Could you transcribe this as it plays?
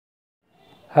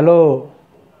Hello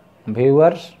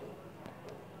viewers,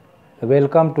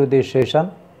 welcome to this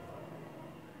session.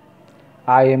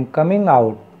 I am coming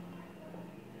out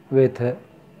with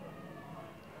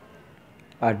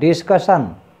a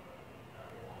discussion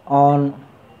on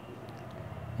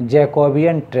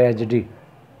Jacobean tragedy.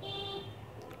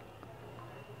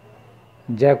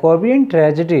 Jacobean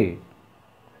tragedy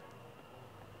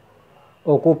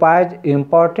occupies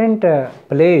important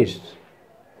place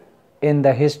in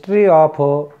the history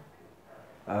of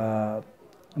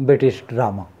British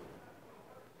drama.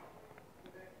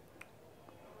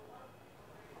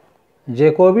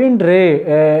 Jacobean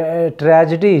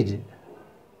tragedies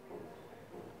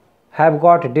have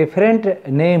got different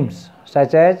names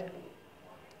such as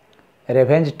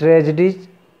revenge tragedies,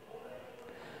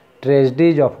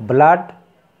 tragedies of blood,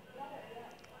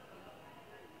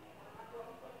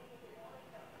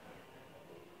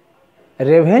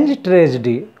 revenge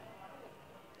tragedy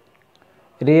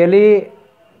really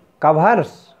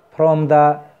covers from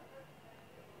the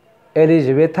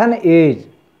Elizabethan age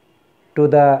to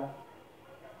the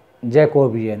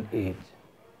Jacobean age,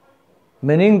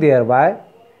 meaning thereby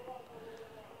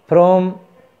from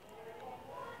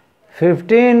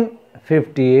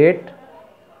 1558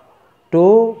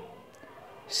 to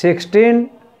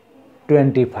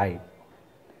 1625.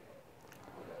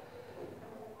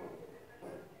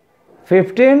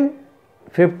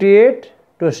 1558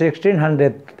 to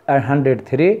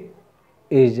 1603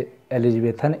 is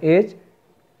Elizabethan age,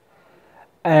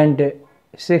 and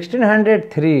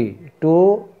 1603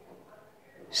 to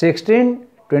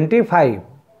 1625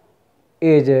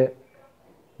 is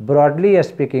broadly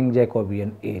speaking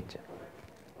Jacobean age,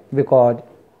 because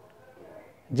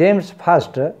James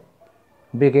I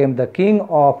became the king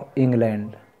of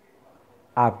England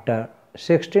after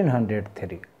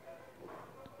 1603.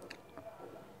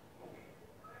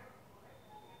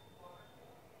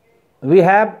 We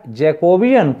have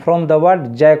Jacobean from the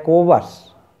word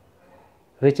Jacobus,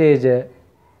 which is a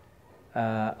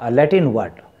Latin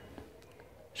word.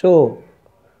 So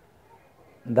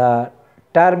the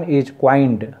term is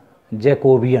coined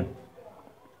Jacobean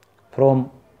from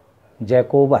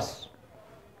Jacobus.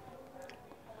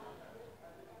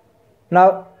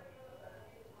 Now,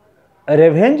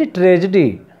 revenge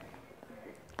tragedy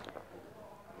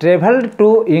travelled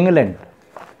to England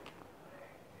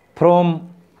from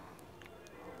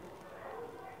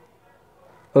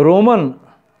Roman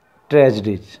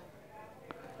tragedies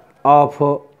of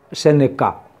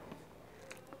Seneca.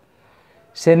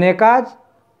 Seneca's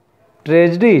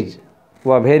tragedies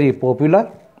were very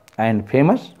popular and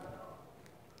famous,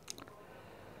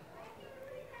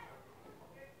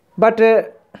 but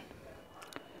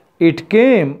it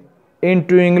came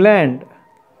into England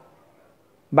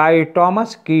by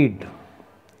Thomas Kidd,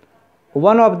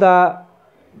 one of the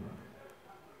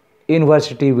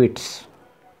university wits.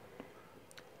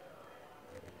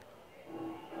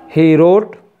 He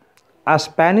wrote a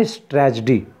Spanish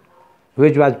tragedy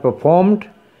which was performed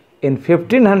in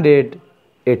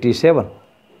 1587.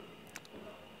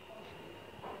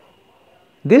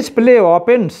 This play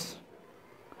opens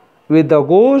with the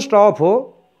ghost of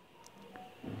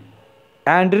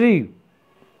Andrew,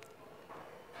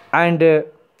 and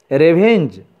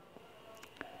revenge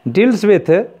deals with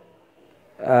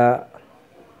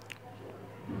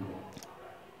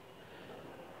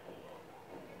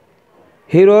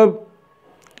hero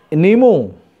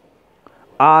Nemo,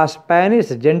 a Spanish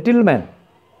gentleman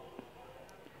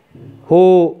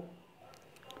who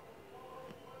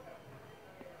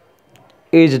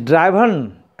is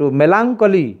driven to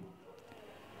melancholy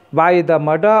by the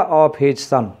murder of his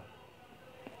son.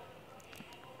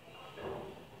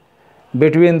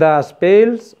 Between the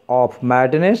spells of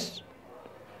madness,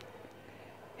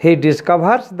 he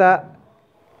discovers the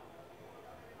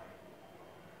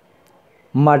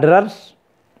murderers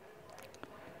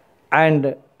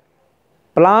and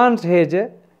plans his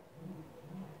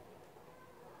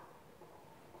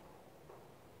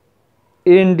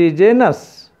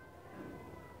indigenous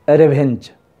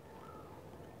revenge.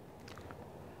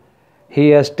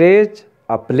 He staged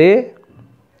a play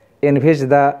in which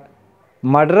the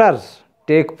murderers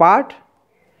take part,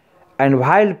 and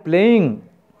while playing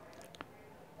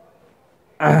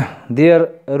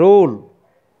their role,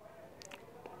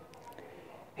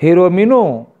 hero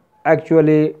Mino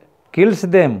actually kills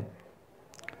them,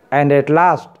 and at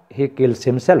last he kills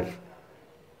himself.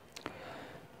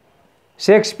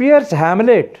 Shakespeare's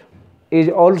Hamlet is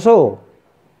also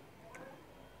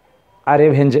a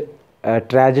revenge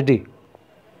tragedy.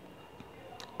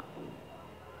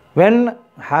 When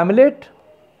Hamlet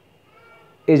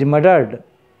is murdered,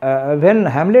 when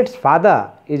Hamlet's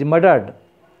father is murdered,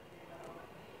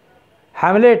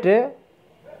 Hamlet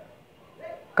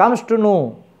comes to know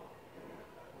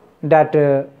that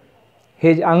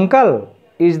his uncle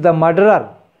is the murderer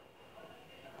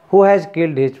who has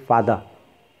killed his father,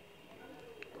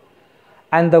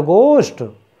 and the ghost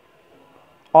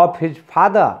of his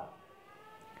father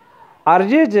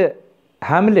urges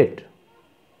Hamlet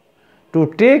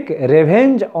to take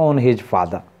revenge on his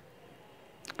father.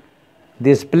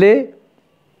 This play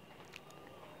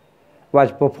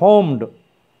was performed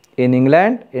in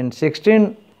England in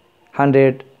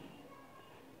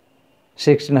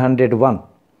 1601.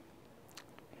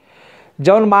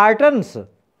 John Martin's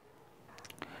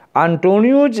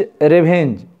Antonio's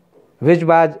Revenge, which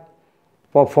was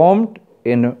performed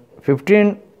in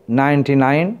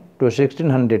 1599 to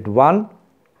 1601,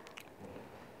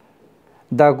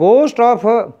 the ghost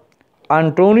of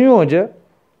Antonio's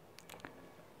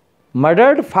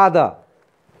murdered father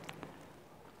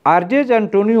urges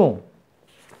Antonio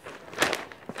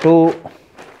to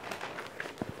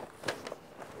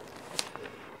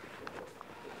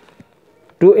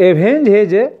avenge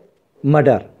his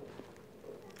murder.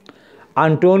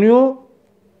 Antonio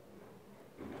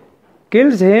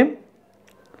kills him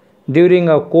during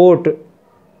a court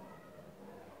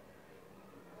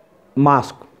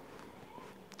masque.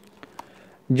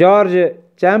 George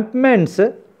Champman's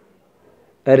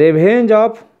Revenge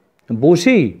of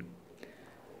Bussy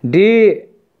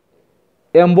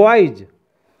d'Amboise,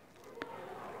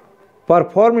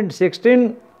 performed in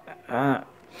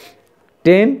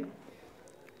 1610,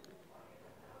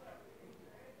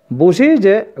 Bussy's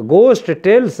ghost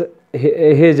tells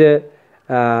his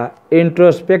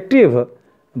introspective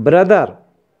brother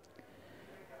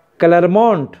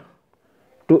Clermont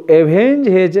to avenge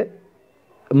his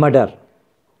murder.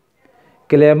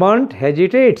 Clermont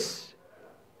hesitates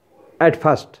at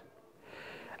first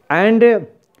and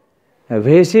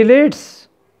vacillates,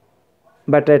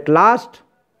 but at last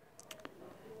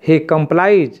he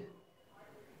complies,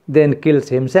 then kills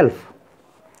himself.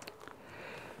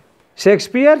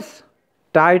 Shakespeare's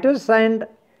Titus and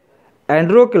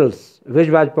Androcles, which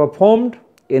was performed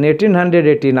in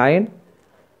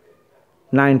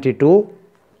 1889-92,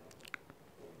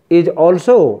 is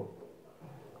also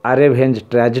a revenge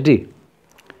tragedy.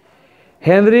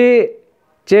 Henry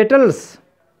Chattel's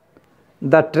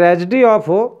The Tragedy of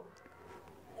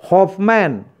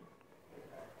Hoffman,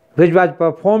 which was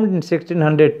performed in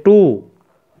 1602,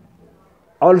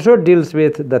 also deals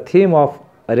with the theme of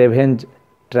revenge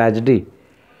tragedy.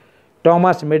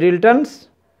 Thomas Middleton's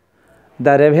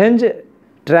The Revenge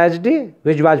Tragedy,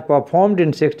 which was performed in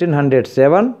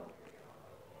 1607,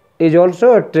 is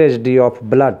also a tragedy of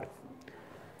blood.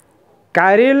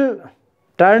 Cyril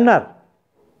Turner,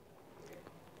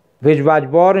 which was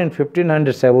born in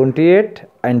 1578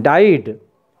 and died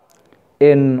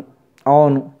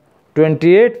on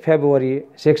 28 February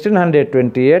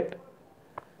 1628,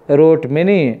 wrote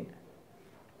many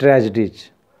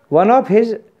tragedies. One of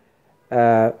his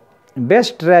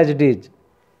best tragedies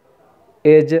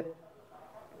is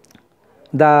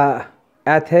The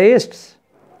Atheist's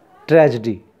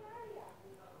Tragedy.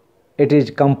 It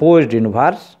is composed in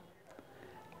verse,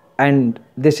 and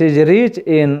this is rich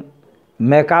in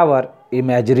macabre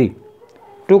imagery.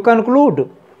 To conclude,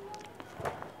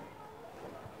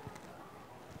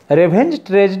 revenge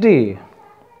tragedy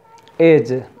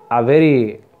is a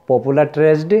very popular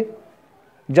tragedy.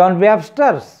 John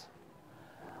Webster's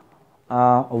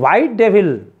White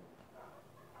Devil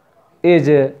is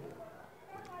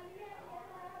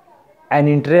an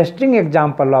interesting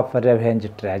example of a revenge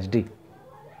tragedy.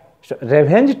 So,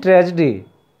 revenge tragedy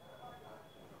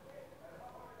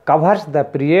covers the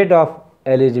period of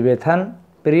Elizabethan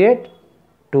period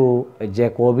to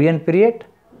Jacobean period.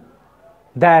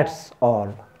 That's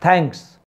all. Thanks.